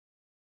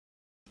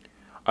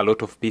A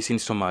lot of peace in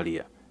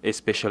Somalia,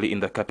 especially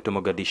in the capital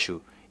Mogadishu,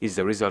 is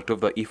the result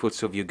of the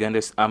efforts of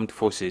Uganda's armed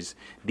forces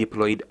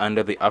deployed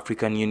under the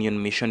African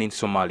Union mission in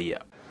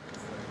Somalia.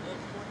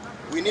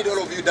 We need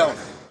all of you down.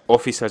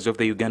 Officers of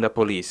the Uganda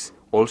police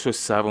also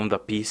serve on the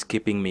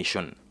peacekeeping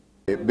mission.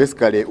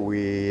 Basically,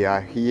 we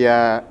are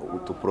here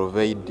to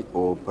provide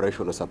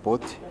operational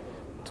support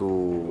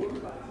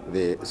to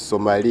the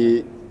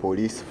Somali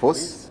police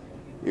force.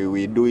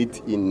 We do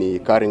it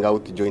in carrying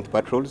out joint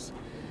patrols.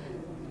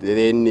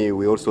 Then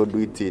we also do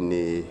it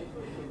in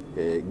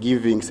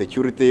giving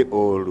security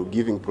or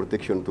giving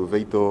protection to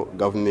vital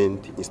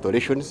government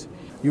installations.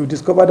 You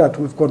discover that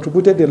we've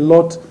contributed a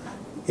lot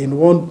in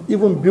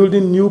even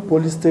building new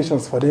police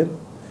stations for them,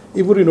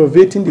 even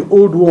renovating the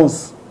old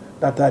ones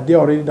that are there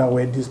already that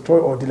were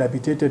destroyed or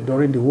dilapidated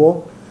during the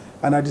war.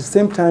 And at the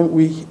same time,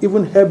 we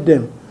even help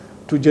them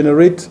to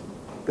generate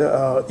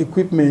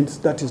equipment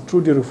that is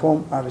through the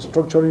reform and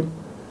restructuring.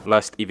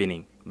 Last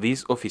evening,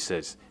 these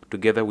officers,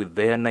 together with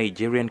their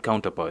Nigerian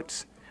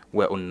counterparts,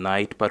 were on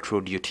night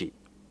patrol duty.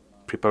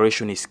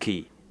 Preparation is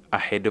key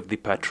ahead of the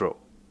patrol.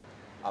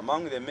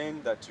 Among the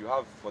men that you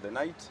have for the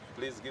night,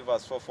 please give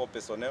us 4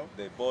 personnel.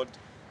 They board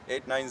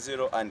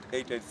 890 and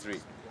 883.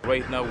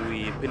 Right now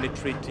we're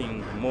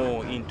penetrating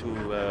more into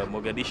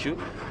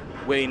Mogadishu.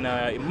 We're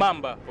in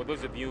Mamba. For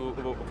those of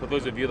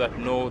you that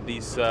know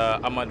this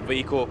armored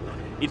vehicle,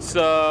 it's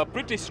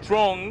pretty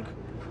strong,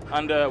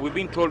 and we've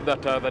been told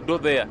that the door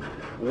there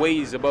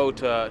weighs about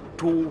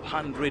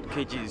 200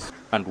 kgs.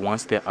 And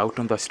once they're out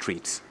on the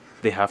streets,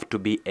 they have to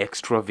be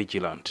extra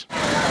vigilant.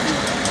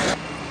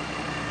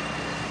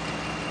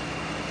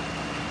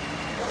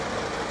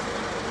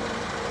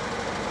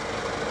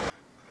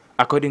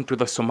 According to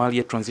the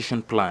Somalia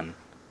transition plan,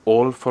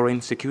 all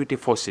foreign security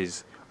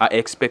forces are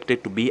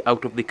expected to be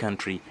out of the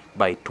country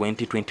by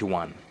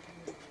 2021.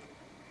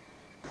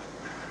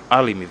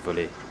 Ali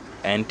Mivole,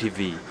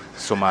 NTV,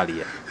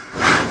 Somalia.